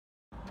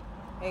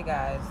Hey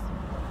guys,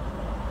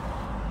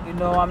 you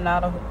know I'm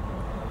not a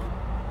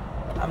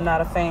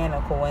fan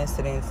of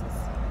coincidences,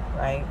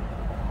 right?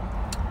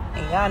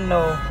 And y'all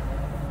know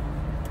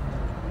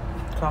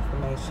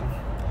confirmation.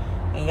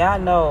 And y'all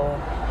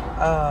know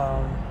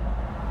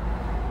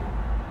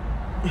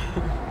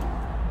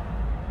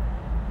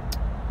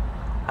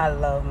I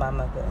love my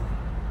mother.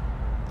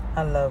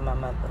 I love my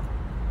mother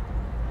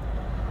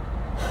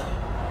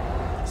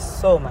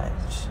so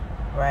much,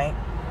 right?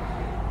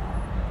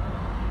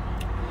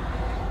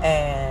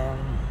 And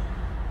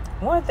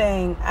one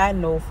thing I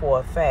know for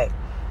a fact,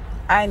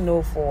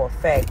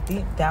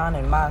 deep down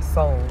in my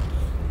soul,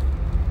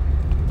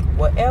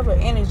 whatever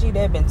energy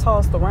that been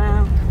tossed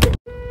around,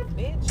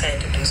 bitch,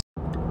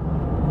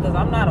 because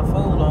I'm not a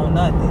fool on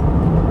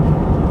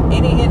nothing.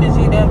 Any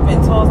energy that's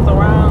been tossed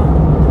around,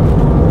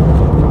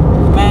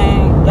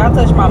 man, y'all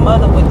touch my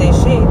mother with that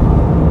shit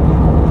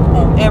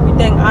on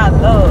everything I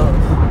love.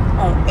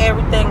 On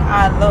everything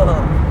I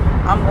love.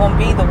 I'm gonna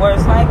be the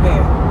worst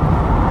nightmare.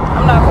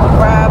 I'm not gonna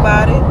cry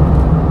about it.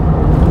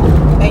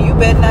 And you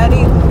better not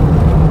either.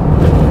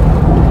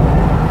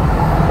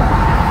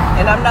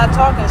 And I'm not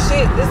talking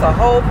shit. This a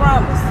whole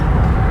promise.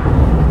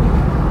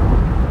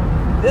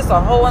 This a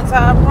whole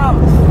entire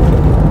promise.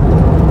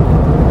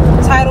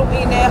 Title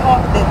mean that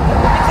hard. Let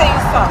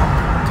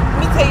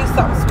me tell you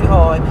something,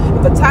 sweetheart.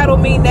 If a title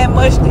mean that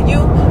much to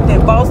you,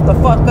 then boss the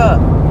fuck up.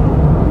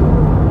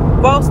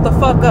 Boss the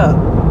fuck up.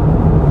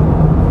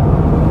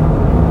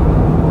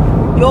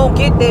 You don't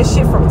get that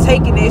shit from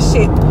taking that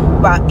shit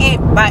by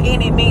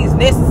any means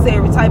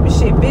necessary type of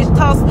shit. Bitch,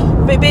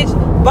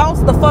 boss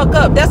the fuck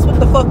up. That's what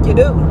the fuck you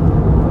do.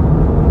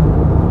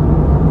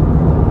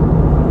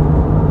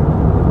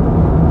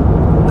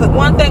 Because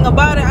one thing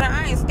about it,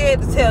 I ain't scared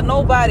to tell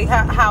nobody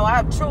how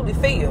I truly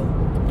feel.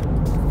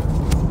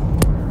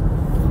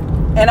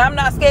 And I'm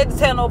not scared to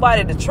tell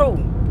nobody the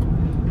truth.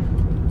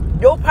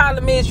 Your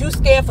problem is you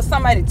scared for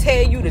somebody to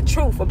tell you the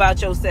truth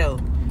about yourself.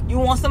 You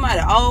want somebody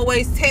to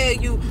always tell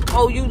you,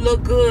 oh, you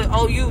look good,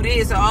 oh, you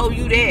this, or oh,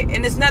 you that.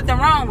 And there's nothing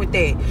wrong with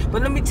that.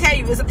 But let me tell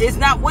you, it's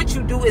not what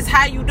you do, it's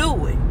how you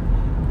do it.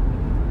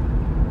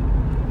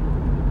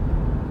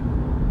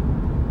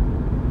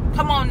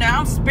 Come on now,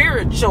 I'm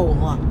spiritual.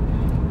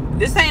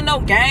 This ain't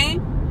no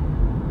game.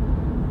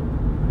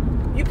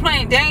 You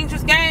playing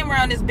dangerous game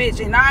around this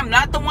bitch, and I'm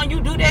not the one you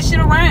do that shit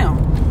around.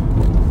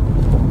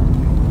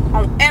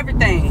 On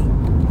everything.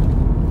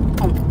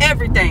 On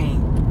everything.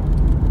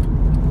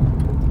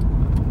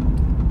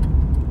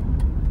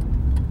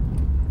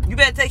 You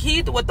better take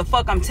heed to what the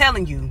fuck I'm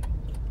telling you.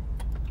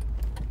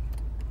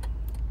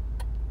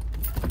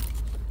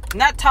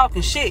 Not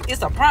talking shit.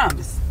 It's a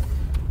promise.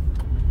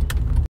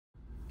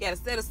 You gotta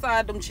set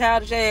aside them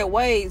childish ass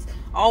ways.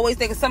 Always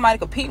thinking somebody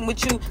competing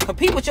with you.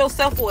 Compete with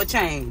yourself for a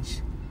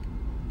change.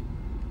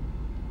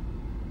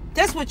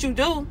 That's what you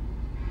do.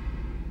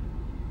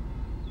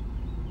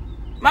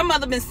 My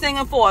mother been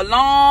singing for a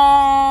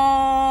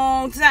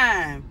long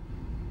time.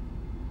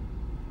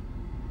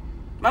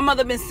 My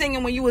mother been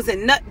singing when you was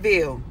in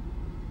Nutville.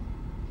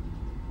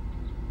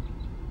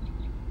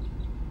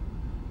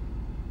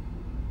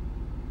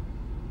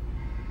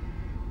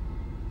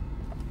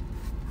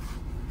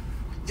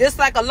 Just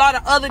like a lot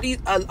of other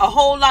a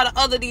whole lot of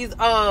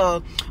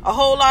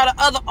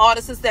other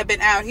artists that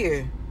been out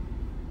here.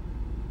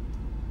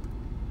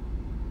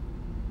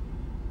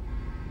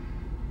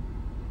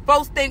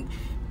 Folks think,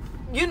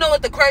 you know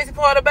what the crazy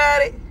part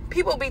about it?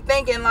 People be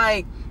thinking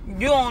like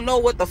you don't know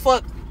what the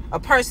fuck a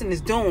person is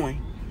doing.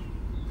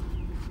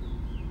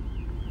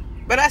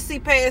 But I see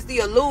past the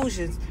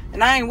illusions,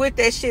 and I ain't with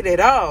that shit at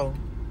all.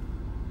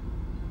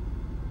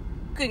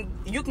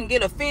 You can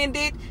get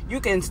offended. You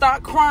can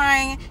start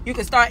crying. You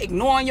can start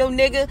ignoring your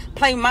nigga.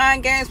 Play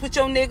mind games with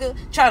your nigga.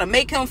 Try to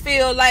make him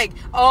feel like,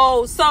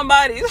 oh,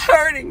 somebody's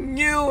hurting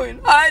you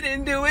and I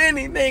didn't do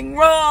anything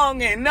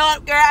wrong. And no,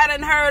 girl, I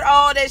done heard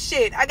all that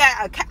shit. I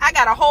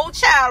got a whole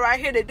child right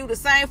here that do the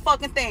same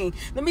fucking thing.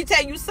 Let me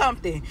tell you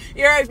something.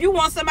 If you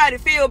want somebody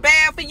to feel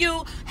bad for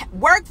you,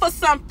 work for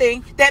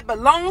something that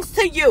belongs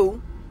to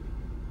you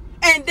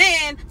and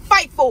then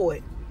fight for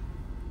it.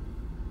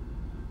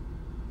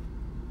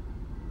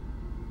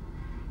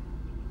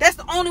 That's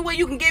the only way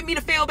you can get me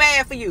to feel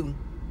bad for you.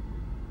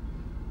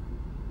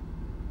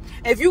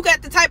 If you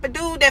got the type of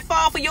dude that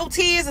fall for your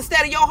tears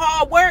instead of your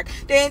hard work,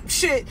 then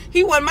shit,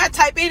 he wasn't my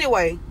type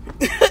anyway.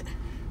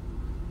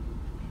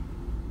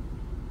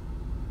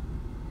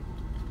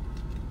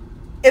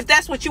 If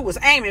that's what you was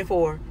aiming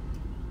for.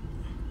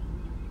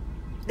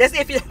 That's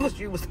if that's what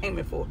you was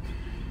aiming for.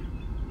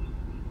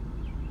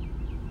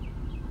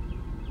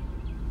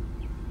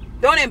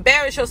 Don't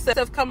embarrass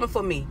yourself coming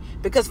for me.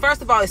 Because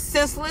first of all, it's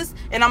senseless.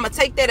 And I'm going to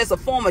take that as a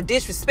form of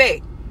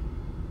disrespect.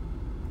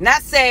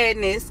 Not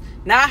sadness.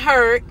 Not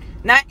hurt.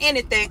 Not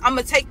anything. I'm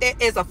going to take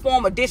that as a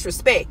form of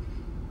disrespect.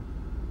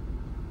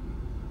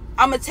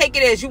 I'm going to take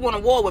it as you want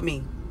to war with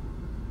me.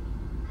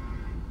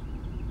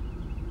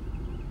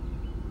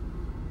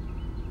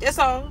 That's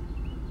all.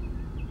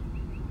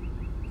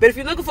 But if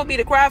you're looking for me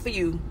to cry for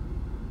you,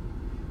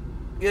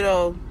 you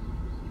know,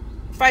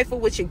 fight for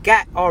what you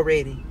got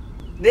already.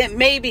 Then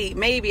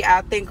maybe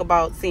I'll think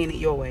about seeing it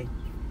your way.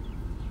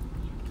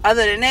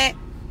 Other than that,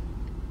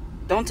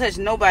 don't touch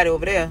nobody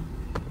over there.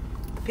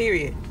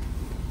 Period.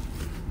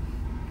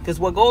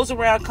 Because what goes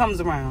around comes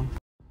around.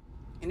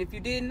 And if you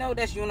didn't know,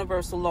 that's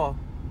universal law.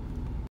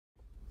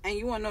 And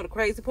you want to know the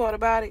crazy part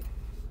about it?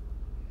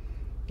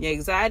 Your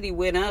anxiety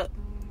went up.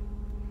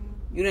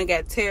 You done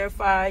got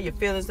terrified. Your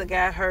feelings done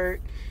got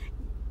hurt.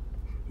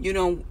 You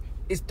done,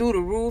 it's through the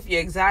roof. Your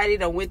anxiety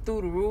done went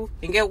through the roof.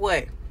 And get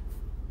what?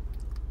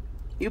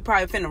 You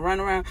probably finna run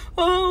around.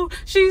 Oh,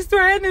 she's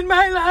threatening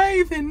my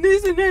life and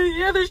this and that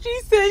and the other. She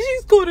said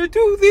she's gonna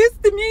do this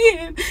to me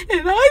and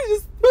I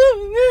just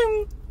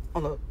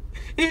hold up.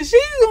 And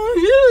she's gonna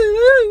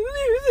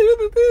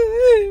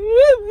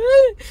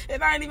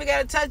and I ain't even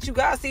gotta touch you.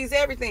 God sees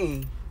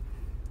everything.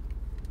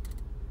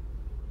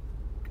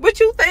 What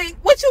you think?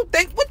 What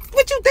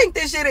you think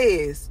this shit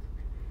is?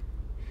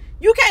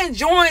 You can't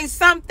join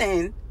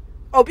something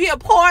or be a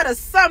part of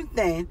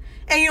something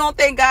and you don't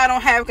think God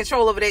don't have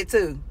control over that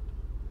too.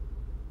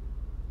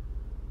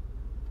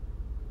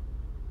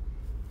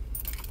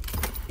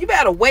 You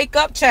better wake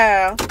up,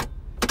 child,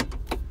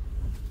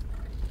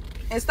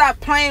 and stop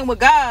playing with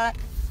God.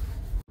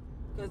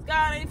 Because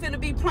God ain't finna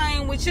be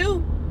playing with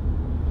you.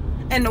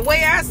 And the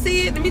way I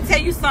see it, let me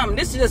tell you something.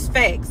 This is just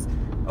facts,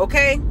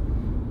 okay?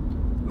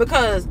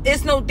 Because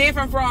it's no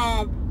different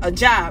from a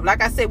job.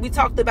 Like I said, we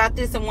talked about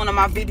this in one of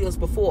my videos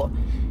before.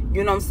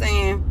 You know what I'm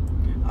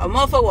saying? A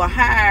motherfucker will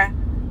hire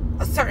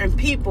a certain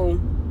people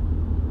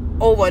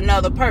over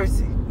another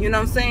person. You know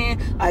what I'm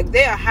saying? Like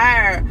they'll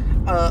hire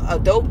a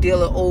dope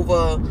dealer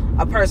over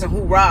a person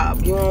who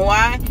robbed. You know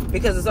why?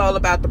 Because it's all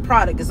about the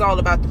product. It's all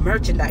about the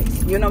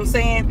merchandise. You know what I'm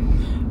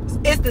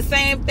saying? It's the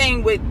same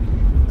thing with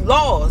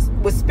laws,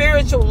 with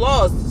spiritual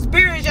laws.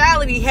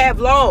 Spirituality have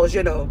laws,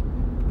 you know.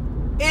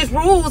 It's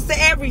rules to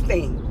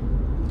everything.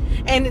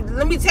 And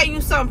let me tell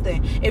you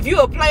something. If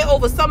you play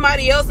over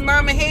somebody else's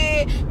mama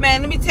head,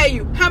 man, let me tell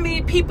you, how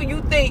many people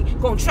you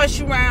think gonna trust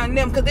you around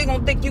them because they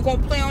gonna think you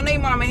gonna play on their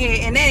mama head,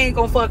 and that ain't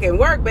gonna fucking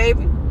work,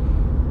 baby.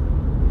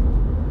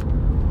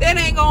 That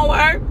ain't gonna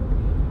work.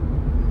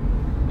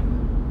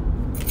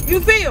 You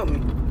feel me?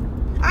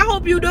 I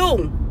hope you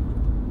do.